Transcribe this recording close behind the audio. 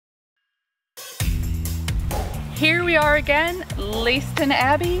Here we are again, Leiston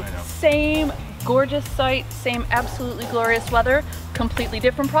Abbey, same gorgeous site, same absolutely glorious weather, completely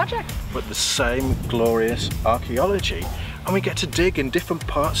different project. But the same glorious archaeology, and we get to dig in different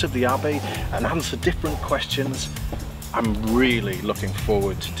parts of the Abbey and answer different questions. I'm really looking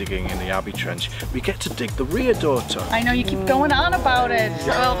forward to digging in the Abbey Trench. We get to dig the rear daughter. I know you keep going on about it.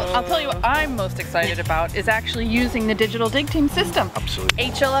 Well, I'll tell you what I'm most excited about is actually using the digital dig team system. Absolutely.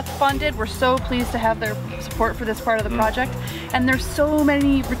 HLF funded, we're so pleased to have their support for this part of the project. And there's so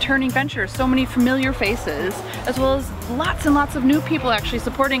many returning ventures, so many familiar faces, as well as lots and lots of new people actually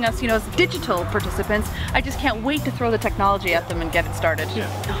supporting us, you know, as digital participants. I just can't wait to throw the technology at them and get it started. Yeah.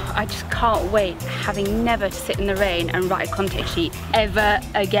 Oh, I just can't wait, having never to sit in the rain and write a context sheet ever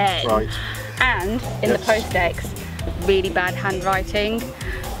again. Right. And in the post-ex, really bad handwriting.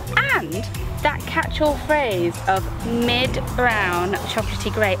 And that catch-all phrase of mid-brown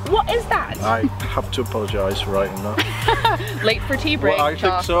chocolatey grey. What is that? I have to apologise for writing that. Late for tea break, Well, I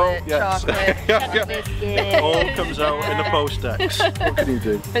think so, yes. chocolate. It all comes out in the post-ex. What can you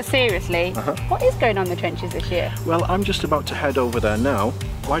do? But seriously, what is going on in the trenches this year? Well, I'm just about to head over there now.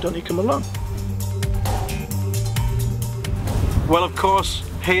 Why don't you come along? Well, of course,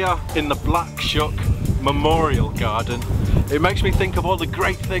 here in the Black Shuck Memorial Garden, it makes me think of all the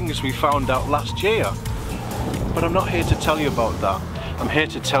great things we found out last year. But I'm not here to tell you about that. I'm here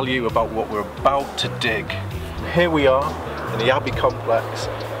to tell you about what we're about to dig. Here we are in the Abbey complex,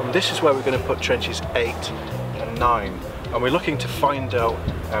 and this is where we're going to put trenches 8 and 9. And we're looking to find out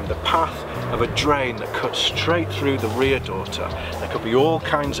the path of a drain that cuts straight through the rear daughter. There could be all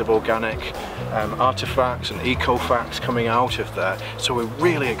kinds of organic artifacts and eco-facts coming out of there, so we're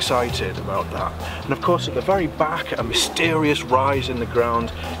really excited about that. And of course, at the very back, a mysterious rise in the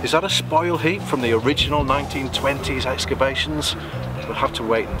ground. Is that a spoil heap from the original 1920s excavations? We'll have to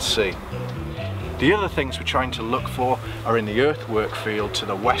wait and see. The other things we're trying to look for are in the earthwork field to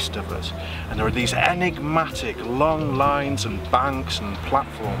the west of us, and there are these enigmatic long lines and banks and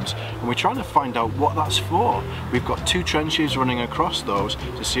platforms, and we're trying to find out what that's for. We've got 2 trenches running across those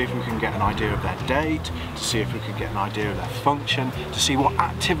to see if we can get an idea of their date, to see if we can get an idea of their function, to see what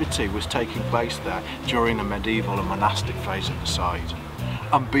activity was taking place there during the medieval and monastic phase of the site.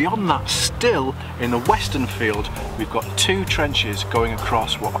 And beyond that, still in the western field, we've got 2 trenches going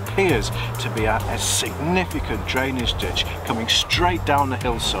across what appears to be a significant drainage ditch coming straight down the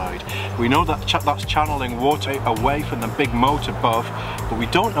hillside. We know that that's channeling water away from the big moat above, but we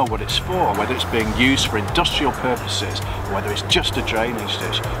don't know what it's for, whether it's being used for industrial purposes or whether it's just a drainage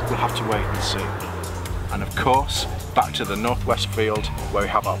ditch. We'll have to wait and see. And of course, back to the northwest field where we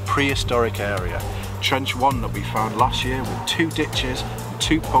have our prehistoric area. Trench 1 that we found last year with 2 ditches,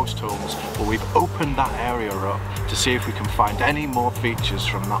 2 post holes, but we've opened that area up to see if we can find any more features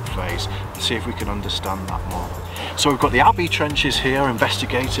from that phase and see if we can understand that more. So we've got the Abbey trenches here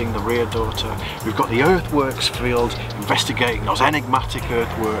investigating the rear daughter. We've got the earthworks field investigating those enigmatic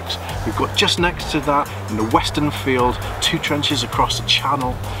earthworks. We've got just next to that in the western field 2 trenches across the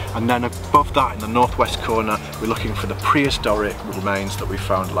channel, and then above that in the northwest corner we're looking for the prehistoric remains that we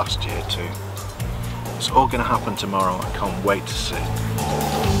found last year too. It's all going to happen tomorrow. I can't wait to see.